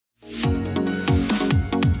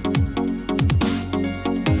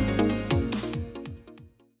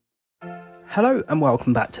Hello and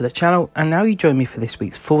welcome back to the channel, and now you join me for this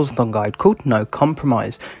week's Forzathon guide called No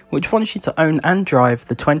Compromise, which wants you to own and drive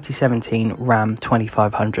the 2017 Ram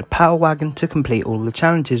 2500 Power Wagon to complete all the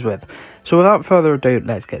challenges with. So without further ado,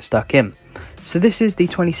 let's get stuck in. So this is the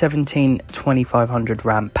 2017 2500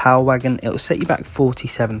 Ram Power Wagon. It will set you back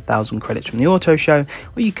 47,000 credits from the auto show,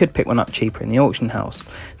 or you could pick one up cheaper in the auction house.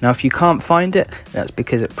 Now if you can't find it, that's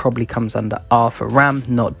because it probably comes under R for Ram,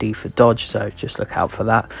 not D for Dodge, so just look out for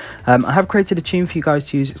that. I have created a tune for you guys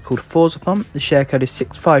to use. It's called Forzathon. The share code is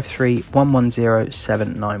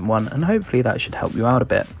 653110791, and hopefully that should help you out a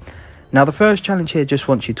bit. Now the first challenge here just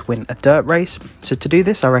wants you to win a dirt race, so to do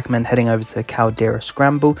this I recommend heading over to the Caldera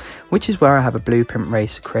Scramble, which is where I have a blueprint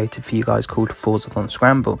race created for you guys called Forzathon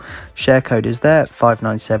Scramble. Share code is there,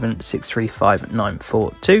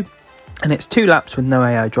 597635942, and it's 2 laps with no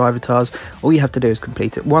AI driver tires. All you have to do is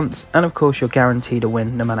complete it once, and of course you're guaranteed a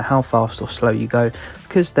win no matter how fast or slow you go,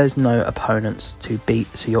 because there's no opponents to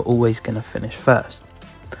beat, so you're always going to finish first.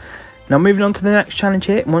 Now moving on to the next challenge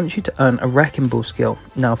here, it wants you to earn a wrecking ball skill.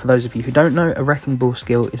 Now for those of you who don't know, a wrecking ball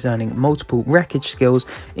skill is earning multiple wreckage skills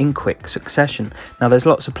in quick succession. Now there's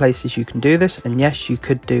lots of places you can do this, and yes, you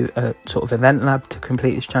could do a sort of event lab to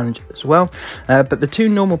complete this challenge as well, but the 2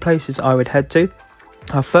 normal places I would head to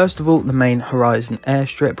are first of all the main Horizon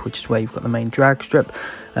airstrip, which is where you've got the main drag strip.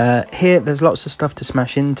 Here there's lots of stuff to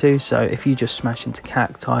smash into, so if you just smash into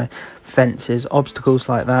cacti, fences, obstacles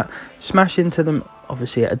like that, smash into them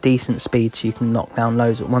obviously at a decent speed so you can knock down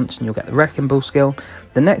loads at once and you'll get the wrecking ball skill.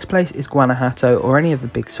 The next place is Guanajuato, or any of the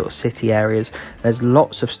big sort of city areas. There's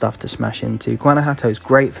lots of stuff to smash into. Guanajuato is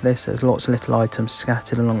great for this. There's lots of little items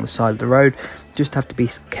scattered along the side of the road. Just have to be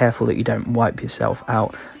careful that you don't wipe yourself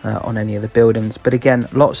out on any of the buildings, but again,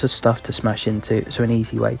 lots of stuff to smash into, so an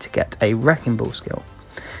easy way to get a wrecking ball skill.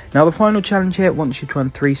 Now the final challenge here wants you to earn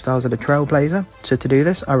 3 stars at a trailblazer, so to do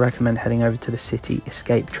this I recommend heading over to the City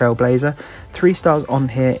Escape Trailblazer. 3 stars on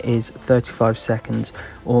here is 35 seconds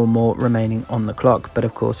or more remaining on the clock, but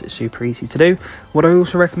of course it's super easy to do. What I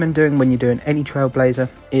also recommend doing when you're doing any trailblazer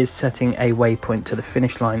is setting a waypoint to the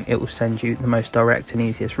finish line. It will send you the most direct and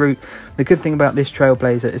easiest route. The good thing about this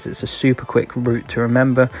trailblazer is it's a super quick route to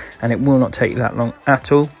remember, and it will not take you that long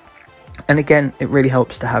at all. And again, it really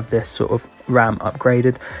helps to have this sort of RAM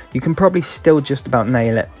upgraded. You can probably still just about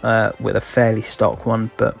nail it with a fairly stock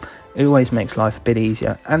one, but it always makes life a bit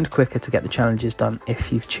easier and quicker to get the challenges done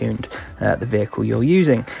if you've tuned the vehicle you're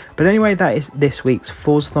using. But anyway, that is this week's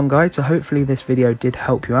Forzathon guide, so hopefully this video did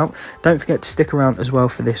help you out. Don't forget to stick around as well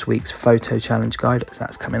for this week's photo challenge guide, as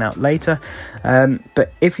that's coming out later.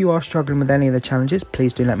 But if you are struggling with any of the challenges,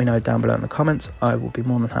 please do let me know down below in the comments. I will be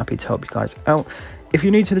more than happy to help you guys out. If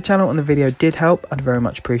you're new to the channel and the video did help, I'd very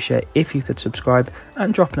much appreciate if you could subscribe,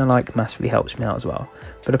 and dropping a like massively helps me out as well.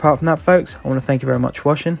 But apart from that folks, I want to thank you very much for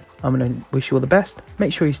watching. I'm going to wish you all the best.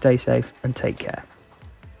 Make sure you stay safe and take care.